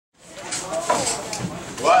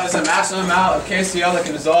What is the maximum amount of KCl that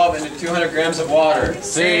can dissolve into 200 grams of water?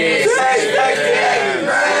 C.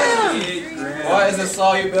 What is the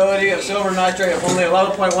solubility of silver nitrate if only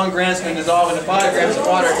 11.1 grams can dissolve into 5 grams of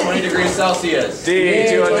water at 20 degrees Celsius? D.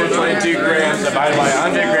 222 grams divided by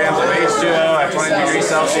 100 grams of H2O at 20 degrees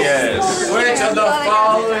Celsius. Which of the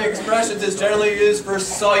following expressions is generally used for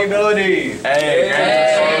solubility? A.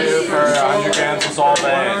 Grams of solute per 100 grams of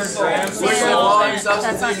solvent. Which of the following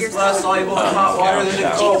substances is less soluble in hot water than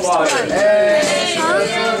in cold water?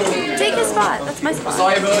 Take a spot. That's my spot.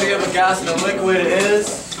 Solubility of a gas in a liquid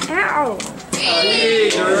is? Ow.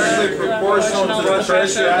 Directly proportional to the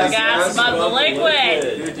pressure of the gas above the liquid.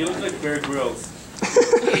 Dude, you look like Bear Grylls.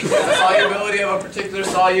 The solubility of a particular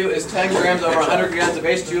solute is 10 grams over 100 grams of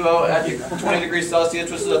H2O at 20 degrees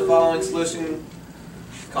Celsius, which is the following solution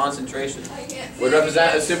concentration would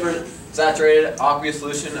represent a supersaturated aqueous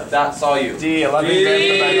solution of that solute. D. 11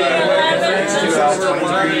 grams divided by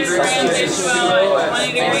 100 grams of H2O at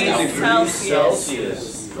 20 degrees Celsius.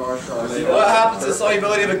 What happens to the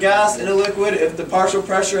solubility of a gas in a liquid if the partial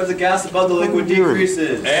pressure of the gas above the liquid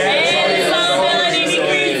decreases? Solubility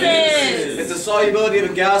decreases. If the solubility of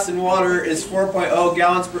a gas in water is 4.0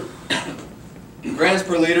 grams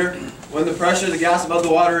per liter, when the pressure of the gas above the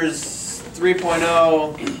water is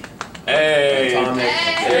 3.0 atomic.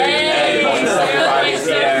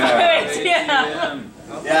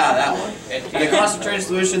 Yeah, that one. In the concentrated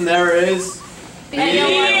solution there is A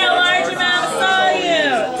large amount of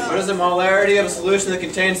solute. What is the molarity of a solution that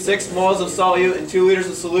contains 6 moles of solute and 2 liters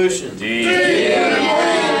of solution? D.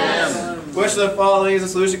 Which of the following is a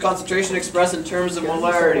solution concentration expressed in terms of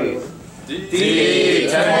molarity? D.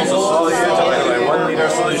 10 moles of solute divided by 1 liter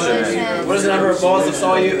of solution. What is the number of moles of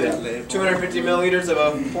solute in 250 milliliters of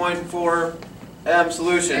a 0.4 M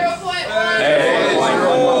solution?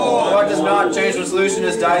 What does not change when solution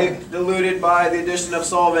is diluted by the addition of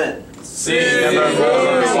solvent? C. Number of moles of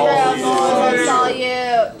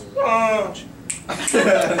solute.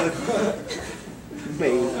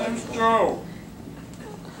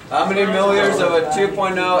 How many milliliters of a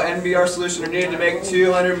 2.0 NBR solution are needed to make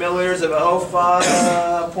 200 milliliters of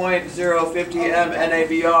 0.050 M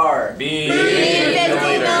NaBr? B.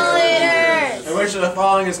 50 milliliters. And which of the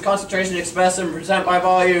following is concentration expressed in percent by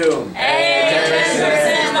volume?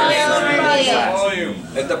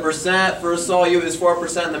 If the percent for a solute is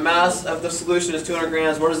 4% and the mass of the solution is 200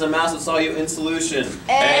 grams, what is the mass of solute in solution?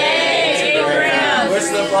 8 grams. Which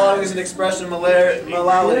of the following is an expression of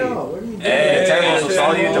molality? A. 10 moles of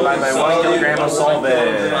solute divided by 1 kilogram of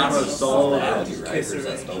solvent.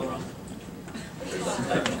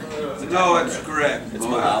 No, it's correct. It's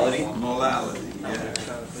molality? Molality, yeah.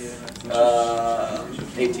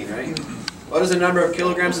 18, right? What is the number of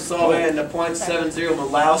kilograms of solvent in a 0.70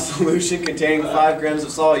 molal solution containing 5 grams of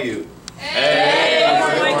solute?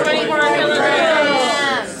 24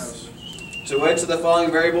 kilograms. To which of the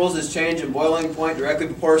following variables is change in boiling point directly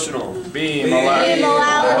proportional? B. Molality.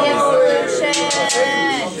 Molality of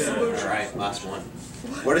solution. Alright, last one.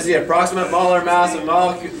 What is the approximate molar mass of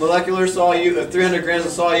molecular solute of 300 grams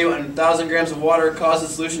of solute and 1,000 grams of water causes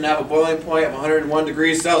the solution to have a boiling point of 101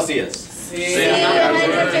 degrees Celsius? C.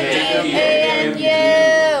 150 AMU.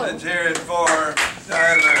 Let's hear it for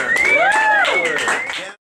Tyler.